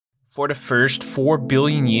For the first 4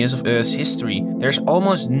 billion years of Earth's history, there's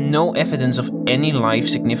almost no evidence of any life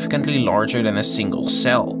significantly larger than a single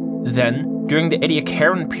cell. Then, during the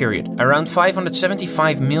Ediacaran period, around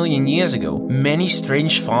 575 million years ago, many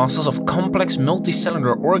strange fossils of complex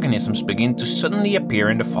multicellular organisms begin to suddenly appear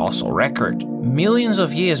in the fossil record. Millions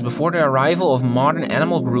of years before the arrival of modern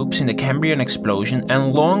animal groups in the Cambrian Explosion,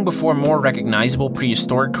 and long before more recognizable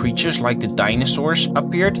prehistoric creatures like the dinosaurs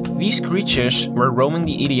appeared, these creatures were roaming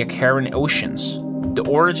the Ediacaran oceans. The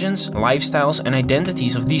origins, lifestyles, and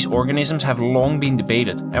identities of these organisms have long been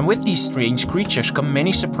debated, and with these strange creatures come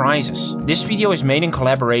many surprises. This video is made in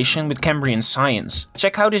collaboration with CambrianScience.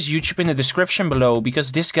 Check out his YouTube in the description below,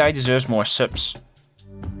 because this guy deserves more subs.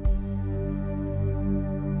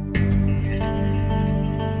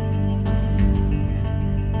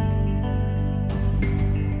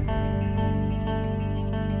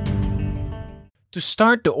 To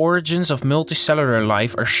start, the origins of multicellular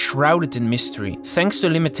life are shrouded in mystery, thanks to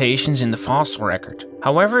limitations in the fossil record.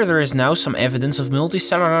 However, there is now some evidence of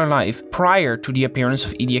multicellular life prior to the appearance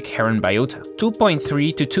of Ediacaran biota.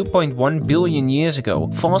 2.3 to 2.1 billion years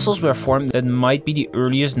ago, fossils were formed that might be the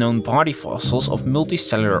earliest known body fossils of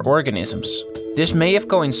multicellular organisms. This may have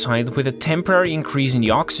coincided with a temporary increase in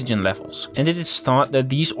the oxygen levels, and it is thought that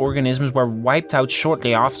these organisms were wiped out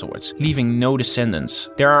shortly afterwards, leaving no descendants.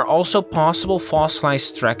 There are also possible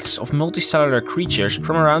fossilized tracks of multicellular creatures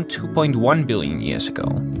from around 2.1 billion years ago.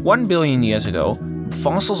 1 billion years ago,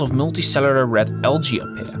 fossils of multicellular red algae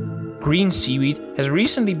appear. Green seaweed has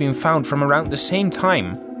recently been found from around the same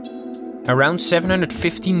time. Around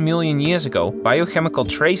 715 million years ago, biochemical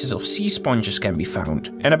traces of sea sponges can be found.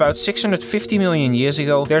 And about 650 million years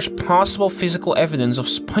ago, there's possible physical evidence of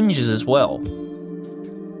sponges as well.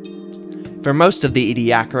 For most of the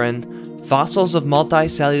Ediacaran, fossils of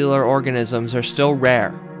multicellular organisms are still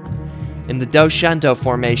rare. In the Doshanto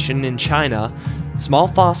Formation in China, small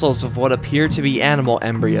fossils of what appear to be animal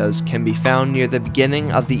embryos can be found near the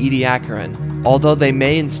beginning of the Ediacaran, although they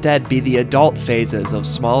may instead be the adult phases of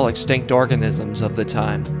small extinct organisms of the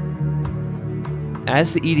time.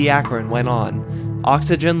 As the Ediacaran went on,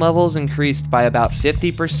 oxygen levels increased by about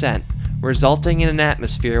 50%, resulting in an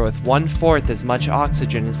atmosphere with 1/4 as much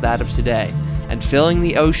oxygen as that of today, and filling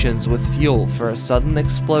the oceans with fuel for a sudden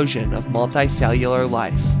explosion of multicellular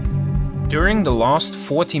life. During the last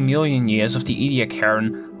 40 million years of the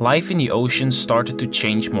Ediacaran, life in the ocean started to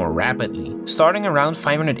change more rapidly. Starting around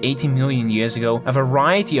 580 million years ago, a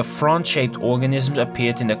variety of frond-shaped organisms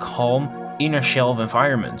appeared in the calm, inner shell of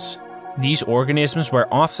environments. These organisms were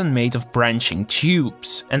often made of branching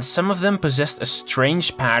tubes, and some of them possessed a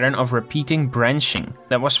strange pattern of repeating branching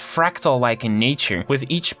that was fractal-like in nature, with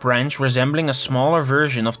each branch resembling a smaller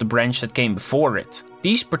version of the branch that came before it.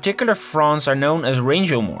 These particular fronds are known as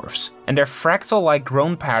rangeomorphs, and their fractal-like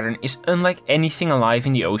growth pattern is unlike anything alive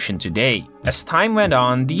in the ocean today. As time went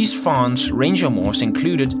on, these fronds, rangeomorphs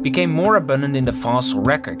included, became more abundant in the fossil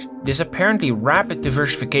record. This apparently rapid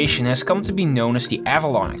diversification has come to be known as the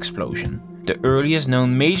Avalon Explosion, the earliest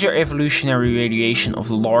known major evolutionary radiation of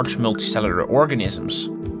large multicellular organisms.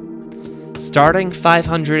 Starting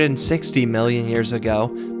 560 million years ago,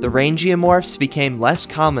 the rangeomorphs became less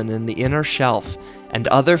common in the inner shelf, and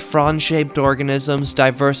other frond-shaped organisms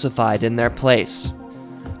diversified in their place.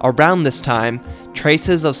 Around this time,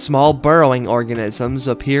 traces of small burrowing organisms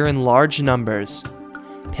appear in large numbers.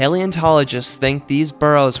 Paleontologists think these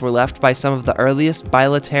burrows were left by some of the earliest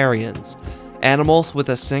bilaterians, animals with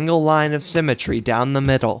a single line of symmetry down the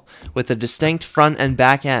middle, with a distinct front and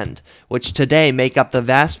back end, which today make up the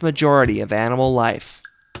vast majority of animal life.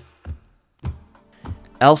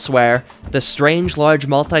 Elsewhere, the strange large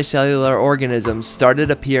multicellular organisms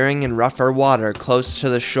started appearing in rougher water close to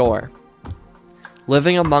the shore.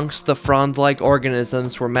 Living amongst the frond-like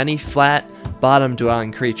organisms were many flat,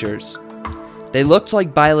 bottom-dwelling creatures. They looked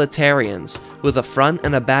like bilaterians, with a front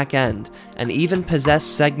and a back end, and even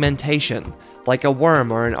possessed segmentation, like a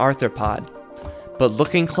worm or an arthropod. But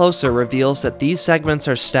looking closer reveals that these segments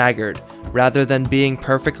are staggered, rather than being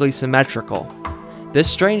perfectly symmetrical. This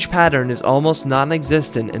strange pattern is almost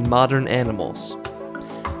non-existent in modern animals.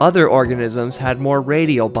 Other organisms had more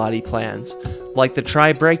radial body plans, like the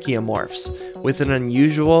tribrachiomorphs, with an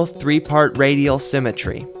unusual 3-part radial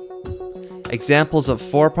symmetry. Examples of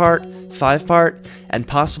 4-part, 5-part, and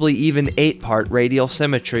possibly even 8-part radial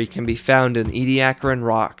symmetry can be found in Ediacaran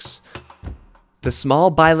rocks. The small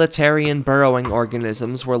bilaterian burrowing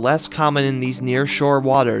organisms were less common in these nearshore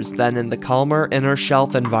waters than in the calmer inner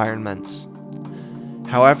shelf environments.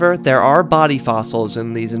 However, there are body fossils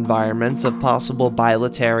in these environments of possible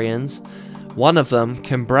bilaterians. One of them,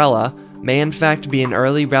 Cambrella, may in fact be an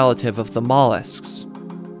early relative of the mollusks.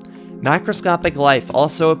 Macroscopic life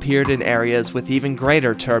also appeared in areas with even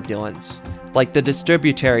greater turbulence, like the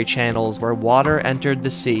distributary channels where water entered the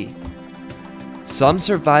sea. Some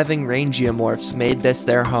surviving rangiomorphs made this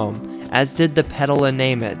their home, as did the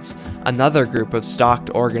petalonamids, another group of stalked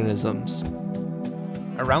organisms.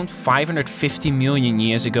 Around 550 million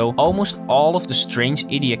years ago, almost all of the strange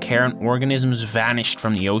Ediacaran organisms vanished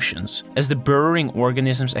from the oceans, as the burrowing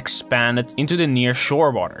organisms expanded into the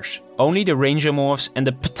nearshore waters. Only the rangiomorphs and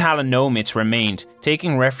the petalonamids remained,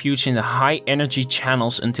 taking refuge in the high-energy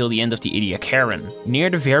channels until the end of the Ediacaran.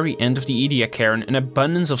 Near the very end of the Ediacaran, an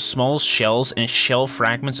abundance of small shells and shell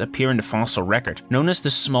fragments appear in the fossil record, known as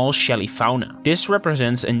the small shelly fauna. This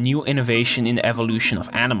represents a new innovation in the evolution of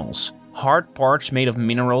animals. Hard parts made of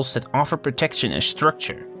minerals that offer protection and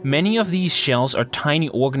structure. Many of these shells are tiny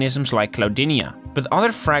organisms like Claudinia, but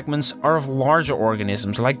other fragments are of larger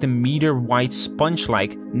organisms like the meter-wide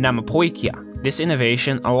sponge-like Namapoikia. This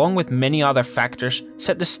innovation, along with many other factors,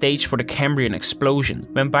 set the stage for the Cambrian Explosion,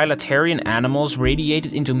 when bilaterian animals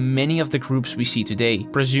radiated into many of the groups we see today,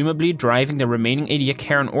 presumably driving the remaining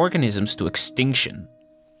Ediacaran organisms to extinction.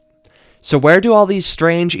 So where do all these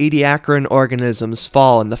strange Ediacaran organisms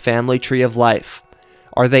fall in the family tree of life?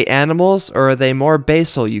 Are they animals, or are they more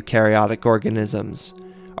basal eukaryotic organisms?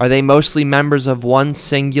 Are they mostly members of one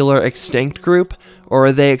singular extinct group, or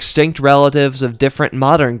are they extinct relatives of different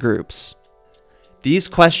modern groups? These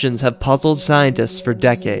questions have puzzled scientists for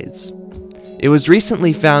decades. It was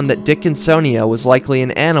recently found that Dickinsonia was likely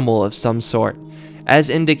an animal of some sort,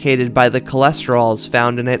 as indicated by the cholesterols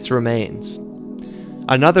found in its remains.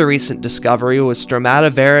 Another recent discovery was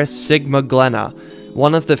Stromatovarus sigmoglena,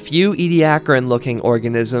 one of the few Ediacaran-looking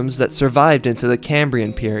organisms that survived into the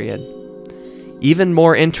Cambrian period. Even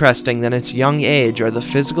more interesting than its young age are the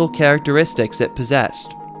physical characteristics it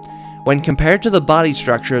possessed. When compared to the body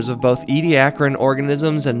structures of both Ediacaran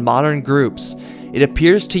organisms and modern groups, it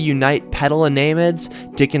appears to unite petalonamids,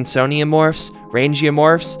 Dickinsoniomorphs,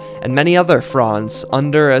 rangiomorphs, and many other fronds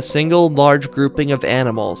under a single large grouping of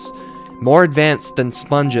animals, more advanced than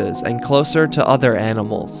sponges and closer to other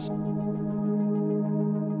animals.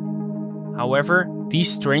 However,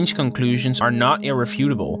 these strange conclusions are not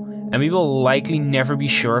irrefutable, and we will likely never be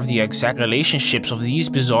sure of the exact relationships of these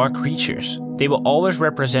bizarre creatures. They will always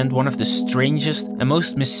represent one of the strangest and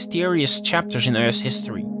most mysterious chapters in Earth's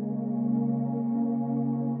history.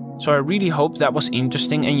 So I really hope that was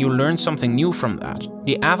interesting and you learned something new from that.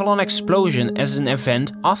 The Avalon Explosion as an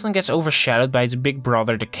event often gets overshadowed by its big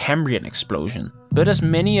brother, the Cambrian Explosion. But as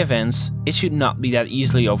many events, it should not be that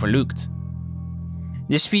easily overlooked.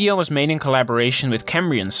 This video was made in collaboration with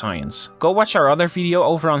CambrianScience. Go watch our other video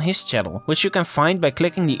over on his channel, which you can find by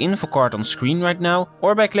clicking the info card on screen right now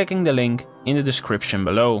or by clicking the link in the description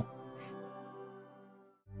below.